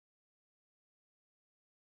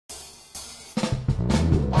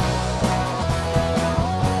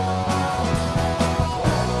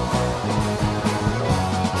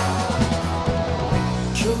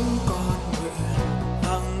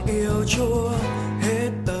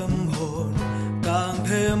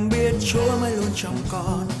Chúa mãi luôn trong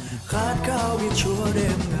con, khát khao biết Chúa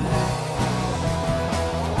đêm ngày.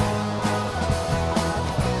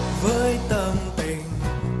 Với tâm tình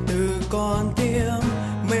từ con tim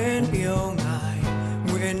mến yêu Ngài,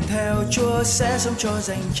 nguyện theo Chúa sẽ sống cho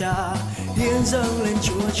danh Cha, hiến dâng lên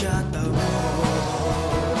Chúa Cha tâm hồn.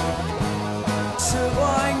 Sự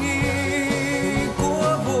oai nghi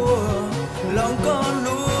của vua, lòng con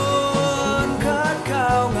luôn khát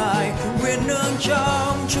khao Ngài, nguyện nương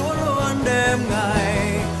trong Chúa luôn đêm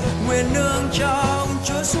ngày, nguyện nương trong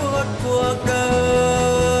Chúa suốt cuộc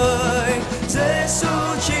đời. Giê-xu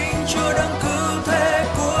chính Chúa Đấng cứu thế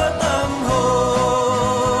của tâm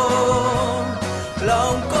hồn,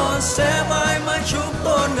 lòng con sẽ mãi mãi chúc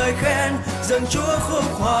tôn ngợi khen, dâng Chúa khúc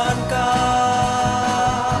hoan ca.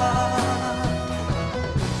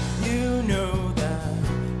 You know that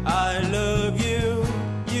I love you,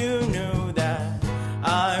 you know that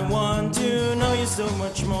I want to know you so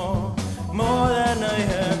much more than I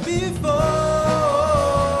have before.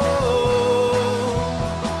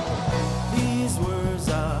 These words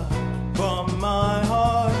are from my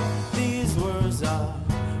heart, these words are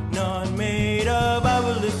not made up, I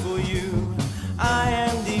will live for you, I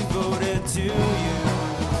am devoted to you.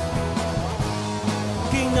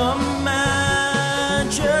 King of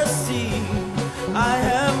Majesty, I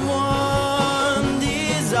have one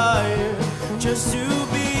desire, just to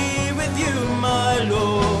be with you, my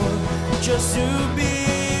Lord, just to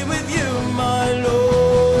be with you, my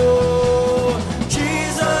Lord.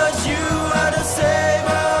 Jesus, you are the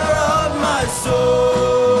Savior of my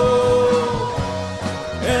soul,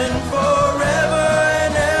 and forever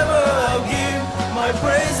and ever I'll give my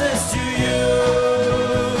praises to you.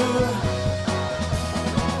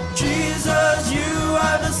 Jesus, you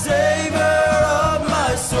are the Savior of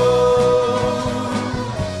my soul,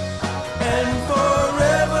 and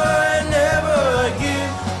forever and ever I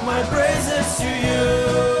give my praises to you.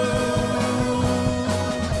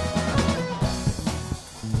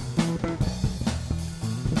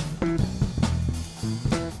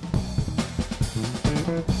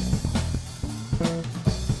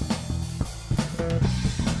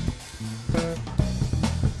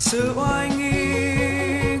 Sự oai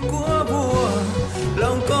nghi của vua,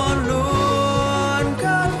 lòng con luôn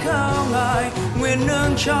khát khao Ngài, nguyện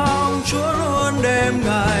nương trong Chúa luôn đêm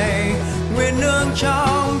ngày, nguyện nương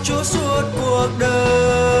trong Chúa suốt cuộc đời.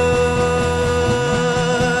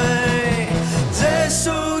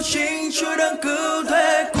 Giê-xu chính Chúa Đấng cứu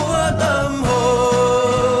thế của tâm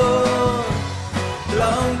hồn,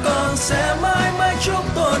 lòng con sẽ mãi mãi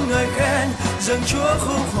chúc tôn ngợi khen, dâng Chúa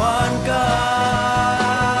khúc hoan ca.